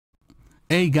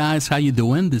Hey guys, how you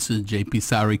doing? This is JP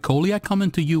Saricoli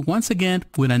coming to you once again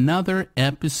with another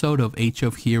episode of Age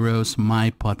of Heroes,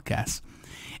 my podcast.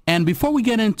 And before we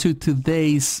get into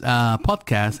today's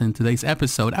podcast and today's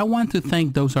episode, I want to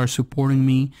thank those who are supporting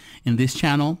me in this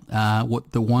channel,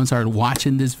 the ones that are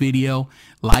watching this video,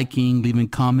 liking, leaving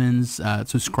comments,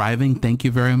 subscribing. Thank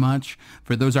you very much.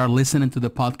 For those who are listening to the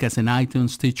podcast in iTunes,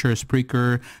 Stitcher,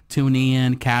 Spreaker,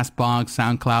 TuneIn, CastBox,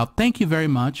 SoundCloud, thank you very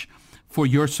much for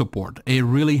your support. It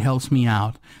really helps me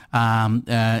out.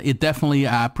 It definitely,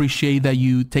 I appreciate that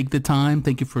you take the time.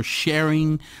 Thank you for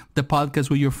sharing the podcast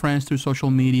with your friends through social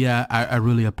media. I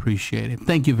really appreciate it.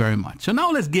 Thank you very much. So now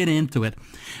let's get into it,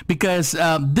 because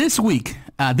this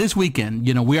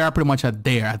weekend, we are pretty much at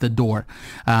the door.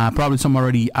 Probably some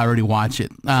already watch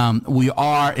it. We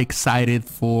are excited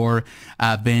for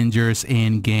Avengers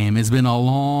Endgame. It's been a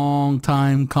long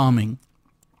time coming.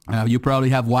 You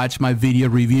probably have watched my video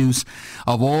reviews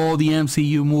of all the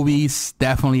MCU movies.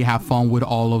 Definitely have fun with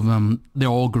all of them. They're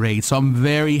all great. So I'm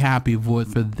very happy for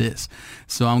this.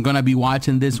 So I'm going to be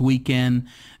watching this weekend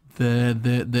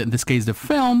in this case the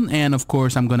film, and of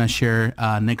course I'm gonna share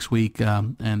next week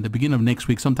and the beginning of next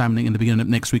week, sometime in the beginning of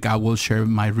next week, I will share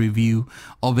my review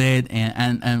of it,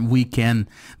 and we can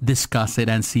discuss it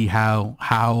and see how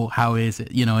is it,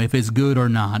 if it's good or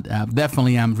not.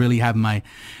 Definitely I'm really have my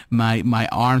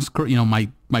arms,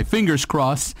 my fingers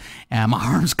crossed and my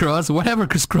arms crossed, whatever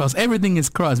is crossed, everything is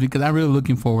crossed, because I'm really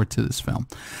looking forward to this film.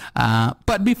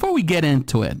 But before we get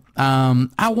into it,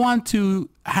 I want to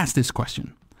ask this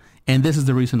question. And this is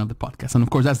the reason of the podcast. And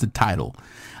of course, that's the title.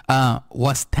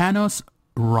 Was Thanos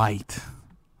right?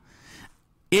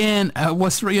 And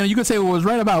you could say, well, was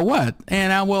right about what?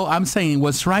 And I'm saying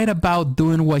was right about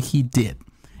doing what he did.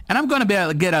 And I'm going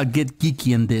to get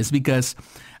geeky in this, because,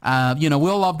 we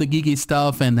all love the geeky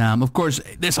stuff. And of course,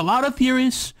 there's a lot of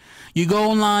theories. You go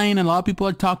online and a lot of people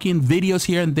are talking videos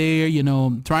here and there,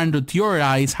 trying to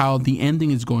theorize how the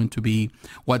ending is going to be,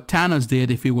 what Thanos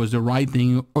did, if it was the right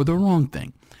thing or the wrong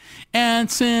thing.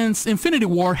 And since Infinity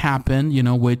War happened,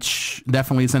 which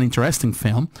definitely is an interesting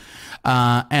film,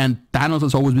 and Thanos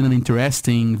has always been an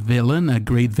interesting villain, a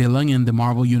great villain in the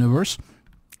Marvel Universe,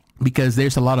 because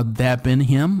there's a lot of depth in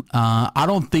him. I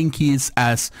don't think he's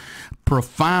as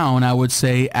profound, I would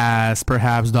say, as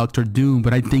perhaps Doctor Doom,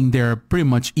 but I think they're pretty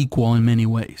much equal in many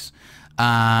ways.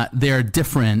 They're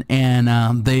different,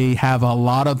 and they have a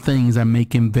lot of things that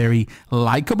make him very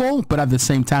likable, but at the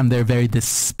same time, they're very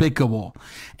despicable.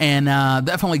 And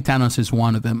definitely Thanos is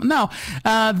one of them. Now,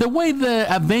 the way the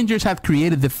Avengers have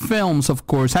created the films, of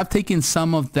course, have taken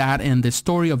some of that in the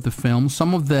story of the film,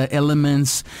 some of the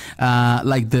elements,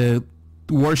 like the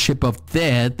worship of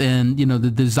death and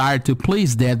the desire to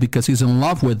please death because he's in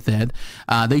love with death.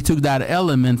 They took that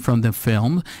element from the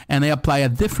film and they apply a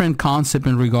different concept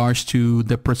in regards to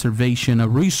the preservation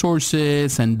of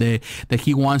resources, and that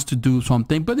he wants to do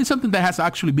something, but it's something that has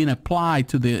actually been applied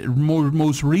to the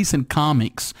most recent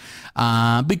comics,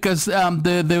 because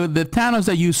the Thanos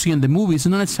that you see in the movies is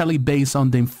not necessarily based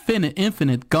on the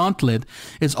infinite gauntlet.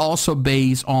 It's also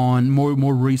based on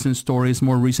more recent stories,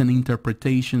 more recent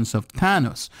interpretations of Thanos.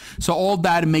 So all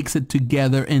that makes it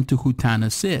together into who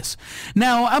Thanos is.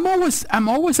 Now, I'm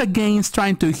always against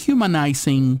trying to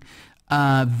humanizing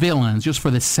villains just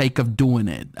for the sake of doing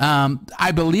it.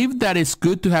 I believe that it's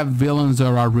good to have villains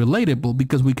that are relatable,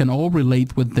 because we can all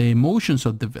relate with the emotions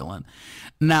of the villain.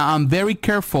 Now, I'm very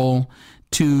careful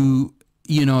to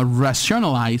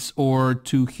rationalize or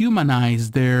to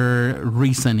humanize their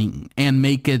reasoning and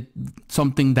make it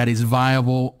something that is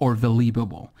viable or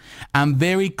believable. I'm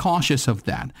very cautious of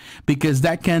that, because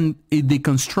that can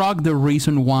deconstruct the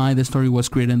reason why the story was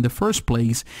created in the first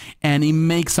place, and it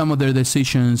makes some of their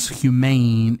decisions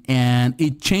humane, and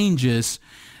it changes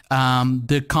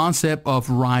the concept of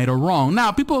right or wrong.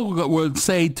 Now, people will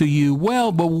say to you,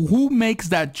 well, but who makes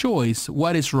that choice?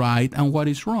 What is right and what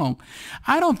is wrong?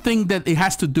 I don't think that it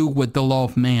has to do with the law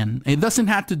of man. It doesn't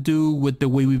have to do with the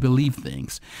way we believe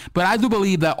things. But I do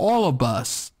believe that all of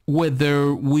us,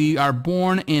 whether we are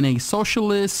born in a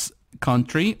socialist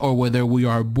country or whether we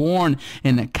are born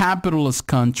in a capitalist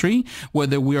country,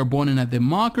 whether we are born in a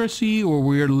democracy or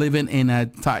we are living in a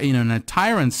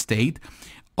tyrant state,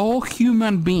 all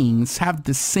human beings have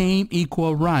the same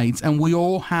equal rights, and we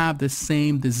all have the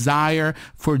same desire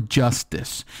for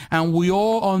justice, and we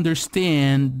all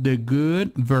understand the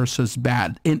good versus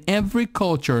bad. In every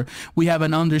culture, we have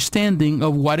an understanding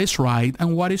of what is right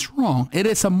and what is wrong. It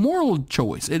is a moral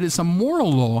choice. It is a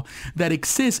moral law that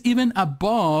exists even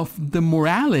above the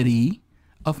morality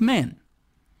of men,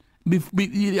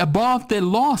 above the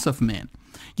laws of men.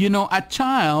 A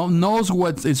child knows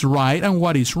what is right and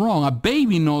what is wrong. A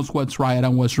baby knows what's right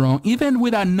and what's wrong, even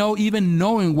without even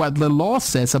knowing what the law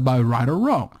says about right or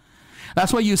wrong.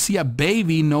 That's why you see a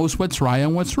baby knows what's right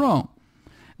and what's wrong.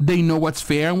 They know what's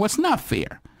fair and what's not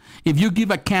fair. If you give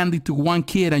a candy to one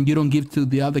kid and you don't give to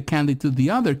the other candy to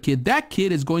the other kid, that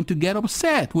kid is going to get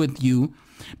upset with you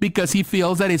because he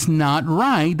feels that it's not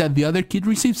right that the other kid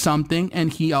receives something,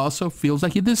 and he also feels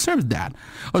like he deserves that.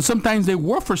 Or sometimes they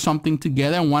work for something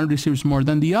together and one receives more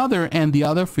than the other, and the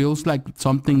other feels like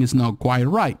something is not quite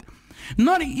right.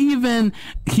 Not even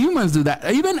humans do that.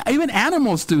 Even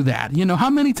animals do that. How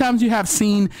many times you have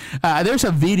seen, there's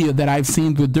a video that I've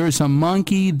seen where there's a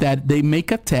monkey that they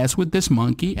make a test with this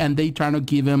monkey and they try to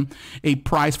give him a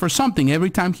prize for something. Every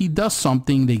time he does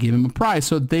something, they give him a prize.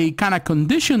 So they kind of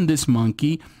condition this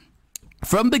monkey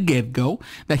from the get-go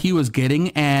that he was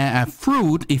getting a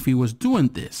fruit if he was doing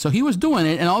this. So he was doing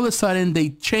it, and all of a sudden they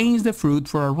change the fruit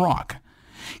for a rock.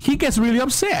 He gets really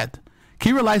upset.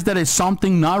 He realized that it's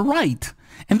something not right.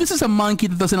 And this is a monkey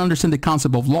that doesn't understand the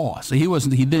concept of laws. He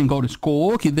didn't go to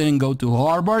school. He didn't go to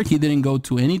Harvard. He didn't go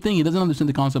to anything. He doesn't understand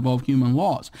the concept of human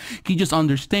laws. He just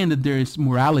understands that there is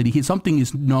morality. Something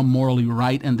is not morally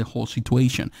right in the whole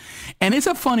situation. And it's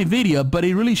a funny video, but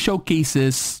it really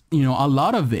showcases, a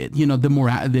lot of it,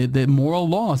 the moral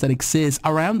laws that exist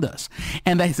around us.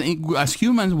 And I think as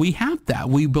humans, we have that.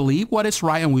 We believe what is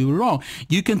right and we are wrong.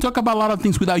 You can talk about a lot of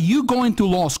things without you going to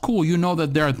law school. You know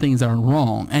that there are things that are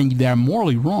wrong and they're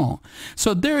morally wrong.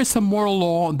 So there is a moral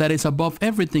law that is above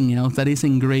everything else that is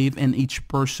engraved in each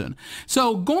person.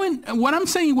 So what I'm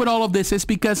saying with all of this is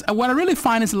because what I really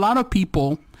find is a lot of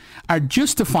people are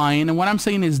justifying, and what I'm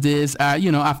saying is this,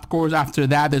 of course, after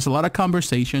that, there's a lot of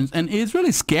conversations, and it's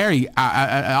really scary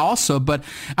also, but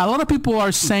a lot of people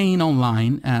are saying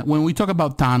online, when we talk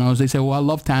about Thanos, they say, well, I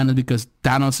love Thanos because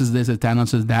Thanos is this and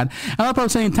Thanos is that. And a lot of people are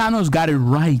saying Thanos got it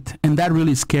right, and that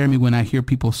really scares me when I hear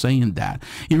people saying that.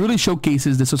 It really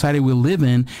showcases the society we live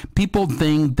in. People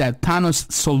think that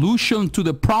Thanos' solution to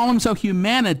the problems of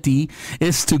humanity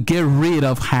is to get rid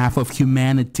of half of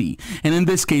humanity, and in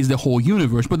this case, the whole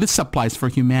universe. But this applies for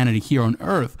humanity here on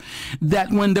Earth. That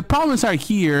when the problems are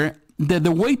here,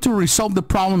 the way to resolve the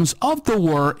problems of the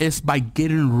world is by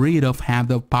getting rid of half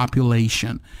the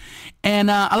population.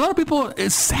 And a lot of people,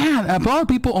 it's sad, a lot of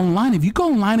people online, if you go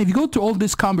online, if you go to all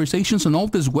these conversations and all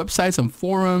these websites and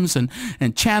forums and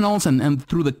channels and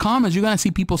through the comments, you're going to see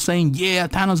people saying, yeah,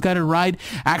 Thanos got it right.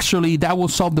 Actually, that will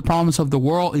solve the problems of the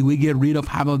world if we get rid of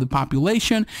half of the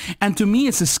population. And to me,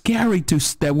 it's scary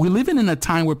that we're living in a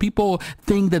time where people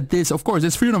think that this, of course,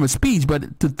 it's freedom of speech,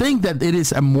 but to think that it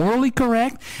is morally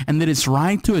correct and that it's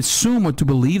right to assume or to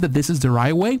believe that this is the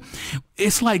right way,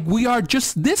 it's like we are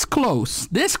just this close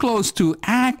to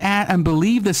act at and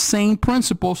believe the same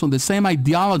principles and the same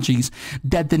ideologies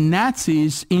that the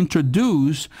Nazis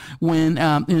introduced when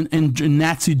in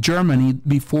Nazi Germany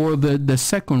before the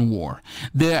Second War.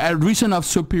 The reason of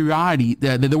superiority,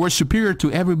 that they were superior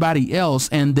to everybody else,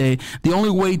 and the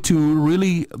only way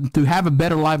to have a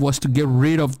better life was to get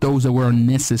rid of those that were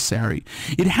unnecessary.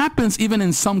 It happens even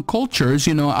in some cultures,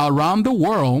 around the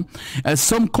world,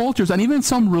 some cultures and even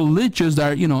some religions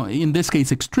that are, in this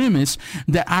case extremists,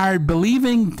 that are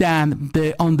believing that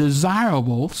the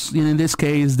undesirables, in this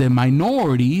case the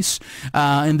minorities,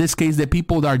 in this case the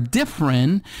people that are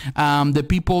different, the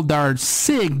people that are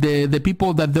sick, the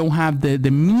people that don't have the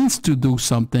means to do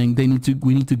something,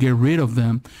 we need to get rid of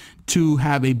them to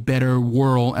have a better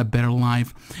world, a better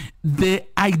life. The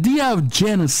idea of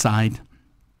genocide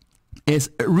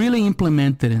is really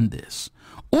implemented in this.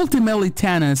 Ultimately,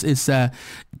 Thanos is a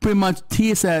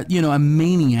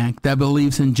maniac that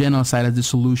believes in genocide as the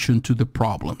solution to the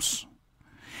problems.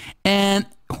 And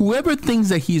whoever thinks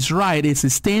that he's right is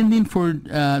standing for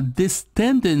these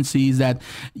tendencies that,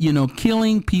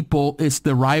 killing people is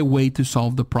the right way to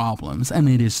solve the problems, and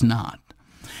it is not.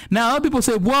 Now, other people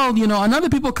say, well, another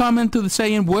people comment to the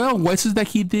saying, well, why is it that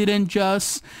he didn't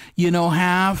just,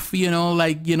 have,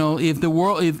 if the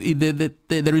world, if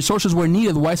the resources were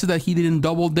needed, why is it that he didn't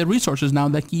double the resources now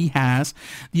that he has,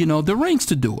 the rings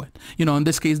to do it, in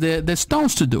this case, the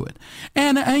stones to do it.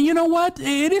 And you know what?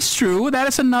 It is true. That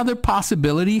is another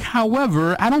possibility.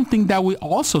 However, I don't think that we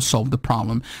also solve the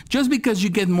problem. Just because you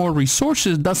get more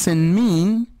resources doesn't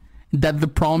mean that the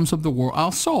problems of the world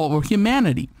are solved, or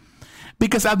humanity.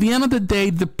 Because at the end of the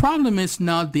day, the problem is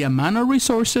not the amount of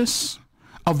resources,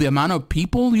 of the amount of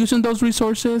people using those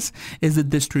resources, is the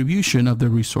distribution of the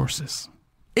resources.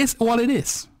 It's what it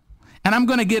is. And I'm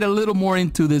going to get a little more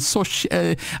into this,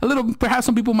 perhaps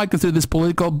some people might consider this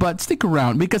political, but stick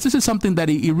around because this is something that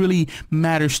it really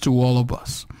matters to all of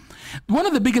us. One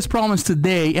of the biggest problems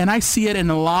today, and I see it in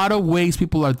a lot of ways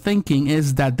people are thinking,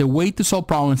 is that the way to solve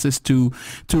problems is to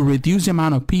reduce the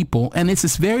amount of people. And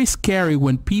it's very scary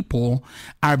when people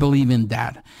are believing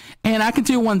that. And I can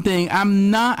tell you one thing,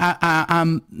 I'm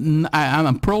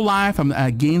pro-life, I'm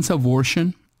against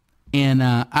abortion. And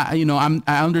I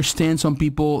understand some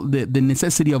people, the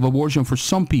necessity of abortion for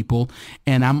some people,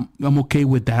 and I'm okay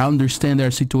with that. I understand there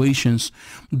are situations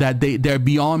that they're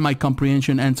beyond my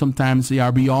comprehension, and sometimes they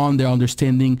are beyond their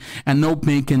understanding, and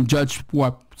nobody can judge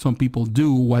what some people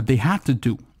do, what they have to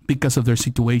do because of their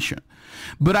situation.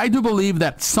 But I do believe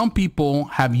that some people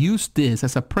have used this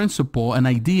as a principle, an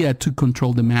idea to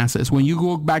control the masses. When you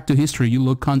go back to history, you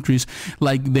look countries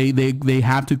like they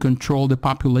have to control the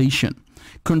population.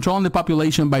 Controlling the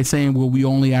population by saying, well, we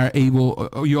only are able,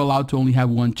 or you're allowed to only have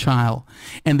one child.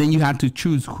 And then you have to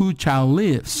choose who child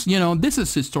lives. This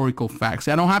is historical facts.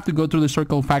 I don't have to go through the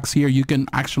historical facts here. You can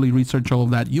actually research all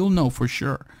of that. You'll know for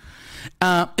sure.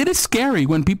 It is scary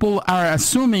when people are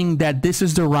assuming that this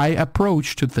is the right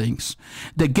approach to things.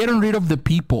 That getting rid of the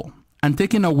people and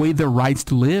taking away their rights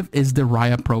to live is the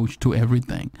right approach to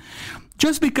everything.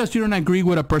 Just because you don't agree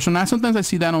with a person, sometimes I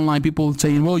see that online, people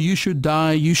saying, well, you should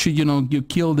die, you should, you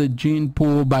kill the gene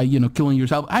pool by, killing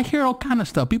yourself. I hear all kind of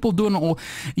stuff. People doing all,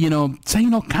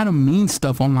 saying all kind of mean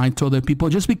stuff online to other people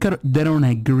just because they don't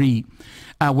agree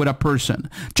with a person.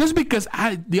 Just because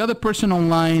the other person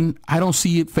online, I don't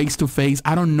see it face to face,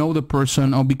 I don't know the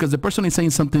person, or because the person is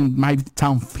saying something might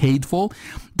sound hateful,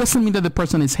 doesn't mean that the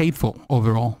person is hateful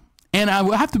overall. And I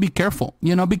will have to be careful,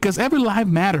 because every life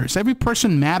matters. Every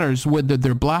person matters, whether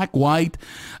they're black, white,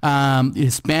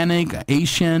 Hispanic,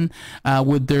 Asian,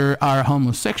 whether they are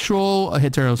homosexual,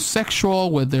 heterosexual,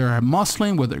 whether they're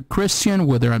Muslim, whether they're Christian,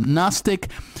 whether they're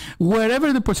agnostic,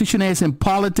 whatever the position is in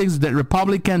politics, the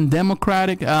Republican,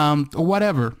 Democratic,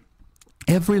 whatever.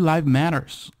 Every life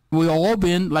matters. We've all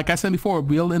been, like I said before,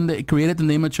 created in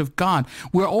the image of God.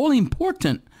 We're all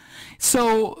important.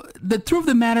 So the truth of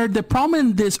the matter, the problem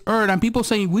in this earth, and people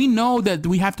saying we know that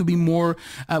we have to be more,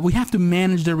 we have to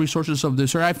manage the resources of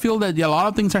this earth. I feel that a lot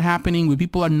of things are happening where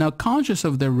people are not conscious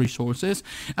of their resources.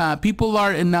 People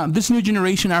are this new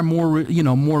generation are more,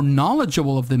 more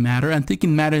knowledgeable of the matter and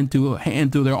taking matter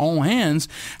into their own hands,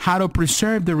 how to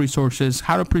preserve the resources,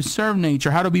 how to preserve nature,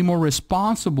 how to be more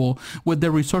responsible with the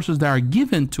resources that are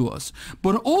given to us.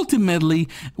 But ultimately,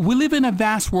 we live in a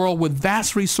vast world with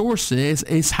vast resources.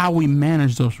 Is how we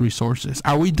manage those resources.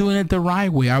 Are we doing it the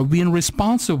right way? Are we being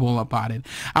responsible about it?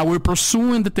 Are we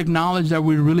pursuing the technology that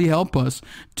will really help us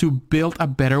to build a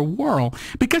better world?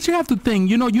 Because you have to think,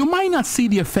 you might not see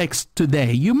the effects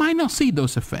today. You might not see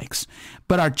those effects,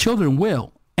 but our children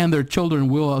will, and their children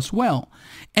will as well.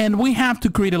 And we have to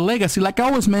create a legacy. Like I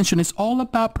always mention, it's all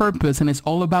about purpose and it's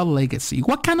all about legacy.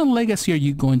 What kind of legacy are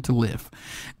you going to live?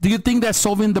 Do you think that's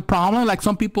solving the problem? Like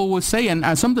some people would say, and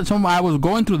I was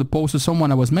going through the post of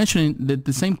someone I was mentioning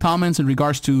the same comments in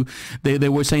regards to, they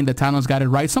were saying that Thanos got it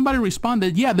right. Somebody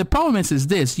responded, yeah, the problem is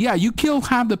this. Yeah, you kill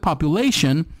half the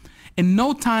population. In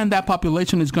no time, that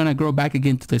population is going to grow back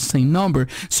again to the same number.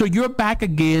 So you're back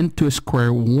again to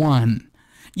square one.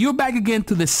 You're back again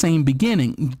to the same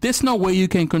beginning. There's no way you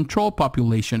can control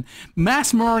population.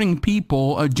 Mass murdering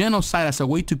people, a genocide as a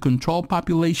way to control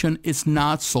population is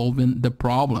not solving the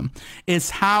problem. It's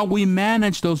how we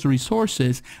manage those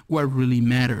resources what really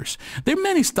matters. There are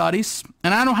many studies,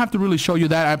 and I don't have to really show you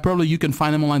that. You can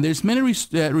find them online. There's many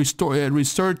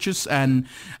researchers and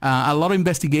a lot of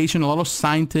investigation, a lot of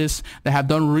scientists that have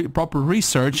done proper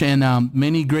research, and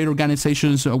many great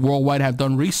organizations worldwide have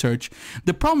done research.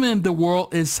 The problem in the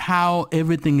world is how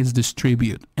everything is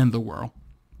distributed in the world.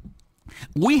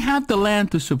 We have the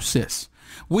land to subsist.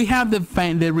 We have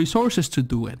the resources to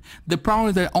do it. The problem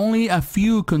is that only a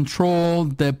few control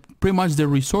pretty much the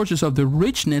resources of the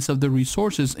richness of the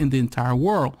resources in the entire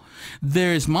world.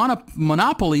 There's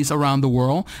monopolies around the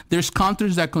world. There's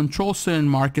countries that control certain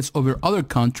markets over other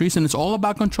countries, and it's all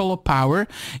about control of power.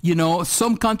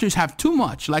 Some countries have too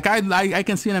much. Like I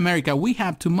can see in America, we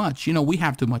have too much. We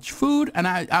have too much food, and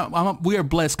we are a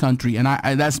blessed country, and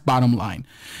that's bottom line.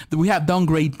 We have done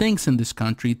great things in this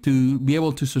country to be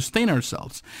able to sustain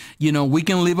ourselves. We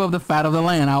can live off the fat of the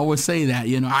land. I always say that.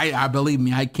 I believe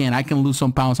me, I can. I can lose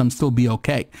some pounds. I'm still be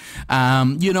okay.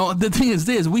 The thing is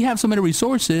this: we have so many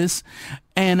resources,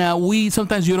 And we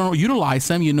sometimes you don't utilize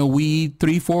them. We eat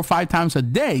 3, 4, 5 times a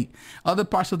day. Other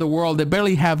parts of the world, they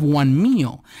barely have one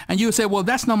meal. And you say, well,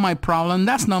 that's not my problem.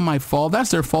 That's not my fault.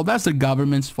 That's their fault. That's the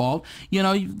government's fault.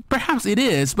 Perhaps it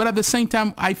is. But at the same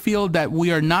time, I feel that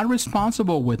we are not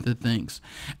responsible with the things.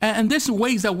 And there's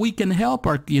ways that we can help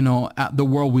the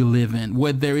world we live in,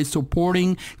 whether it's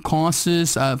supporting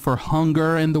causes for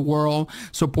hunger in the world,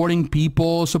 supporting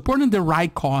people, supporting the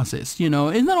right causes.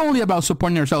 It's not only about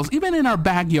supporting ourselves. Even in our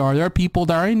backyard, there are people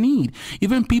that are in need.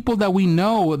 Even people that we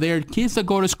know, there are kids that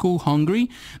go to school hungry.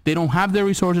 They don't have the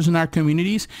resources in our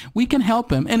communities. We can help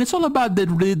them. And it's all about the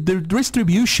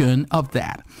distribution of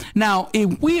that. Now,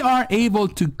 if we are able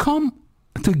to come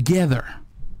together,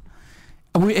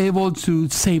 we're able to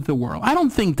save the world. I don't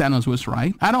think Thanos was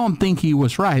right. I don't think he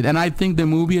was right. And I think the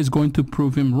movie is going to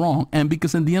prove him wrong. And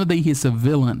because at the end of the day, he's a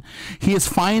villain. He is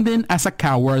finding as a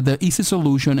coward the easy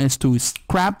solution is to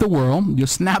scrap the world,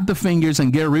 just snap the fingers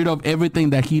and get rid of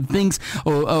everything that he thinks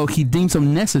or he deems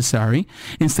unnecessary,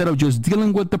 instead of just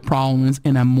dealing with the problems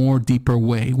in a more deeper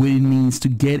way, which means to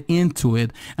get into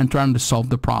it and trying to solve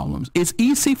the problems. It's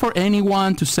easy for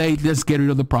anyone to say, let's get rid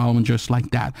of the problem just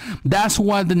like that. That's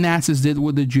what the Nazis did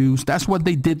with the Jews. That's what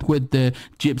they did with the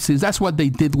Gypsies. That's what they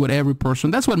did with every person.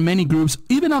 That's what many groups,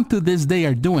 even up to this day,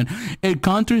 are doing.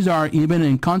 Even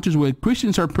in countries where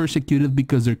Christians are persecuted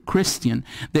because they're Christian.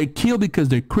 They're killed because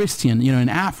they're Christian, in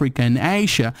Africa and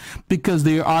Asia, because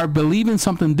they are believing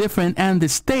something different, and the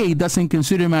state doesn't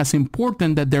consider them as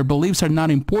important, that their beliefs are not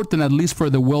important, at least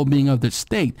for the well-being of the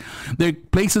state. There are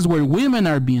places where women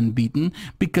are being beaten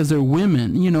because they're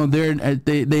women.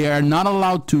 They are not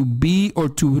allowed to be or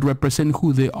to represent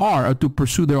who they are or to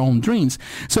pursue their own dreams.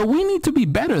 So we need to be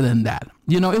better than that.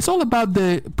 It's all about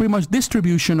the pretty much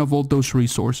distribution of all those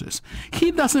resources. He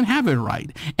doesn't have it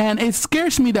right. And it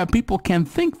scares me that people can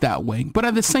think that way. But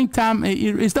at the same time,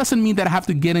 it doesn't mean that I have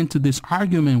to get into this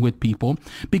argument with people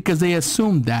because they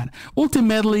assume that.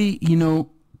 Ultimately,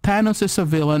 Thanos is a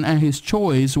villain, and his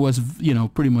choice was,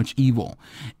 pretty much evil.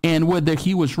 And whether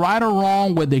he was right or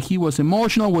wrong, whether he was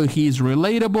emotional, whether he's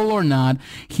relatable or not,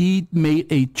 he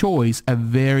made a choice, a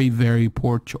very, very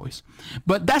poor choice.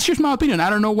 But that's just my opinion. I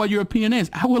don't know what your opinion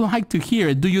is. I would like to hear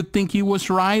it. Do you think he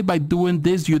was right by doing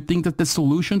this? Do you think that the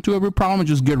solution to every problem is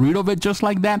just get rid of it just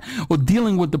like that? Or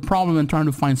dealing with the problem and trying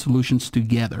to find solutions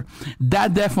together?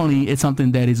 That definitely is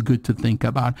something that is good to think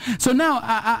about. So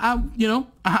now,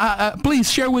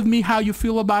 please share with me how you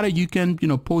feel about it. You can,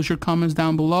 post your comments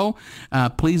down below.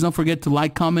 Please don't forget to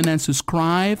like, comment, and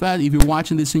subscribe. If you're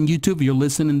watching this in YouTube, you're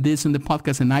listening to this in the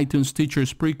podcast in iTunes, Stitcher,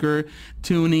 Spreaker,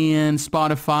 TuneIn,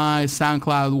 Spotify,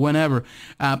 SoundCloud, whenever.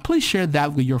 Please share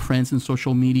that with your friends in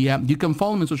social media. You can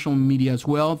follow me on social media as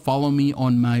well. Follow me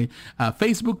on my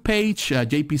Facebook page,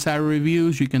 JP Sari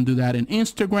Reviews. You can do that in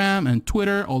Instagram and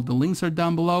Twitter. All the links are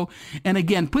down below. And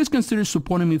again, please consider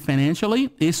supporting me financially.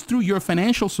 It's through your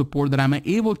financial support that I'm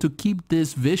able to keep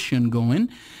this vision going.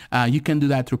 You can do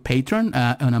that through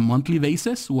Patreon on a monthly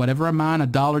basis, whatever amount,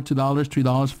 $1, $2,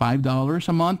 $3, $5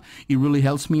 a month. It really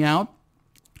helps me out.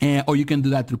 Or you can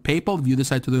do that through PayPal. If you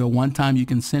decide to do it one time, you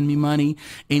can send me money.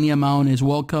 Any amount is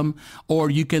welcome. Or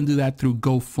you can do that through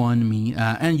GoFundMe.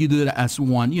 And you do it as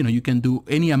one. You can do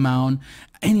any amount.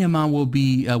 Any amount will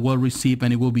be well received,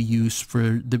 and it will be used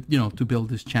for to build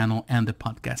this channel and the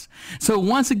podcast. So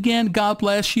once again, God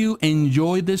bless you.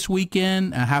 Enjoy this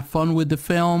weekend. Have fun with the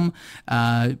film.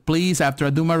 Please, after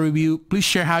I do my review, please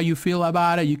share how you feel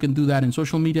about it. You can do that in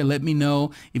social media. Let me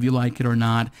know if you like it or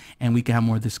not, and we can have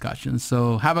more discussions.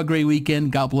 So have a great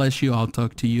weekend. God bless you. I'll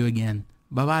talk to you again.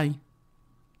 Bye-bye.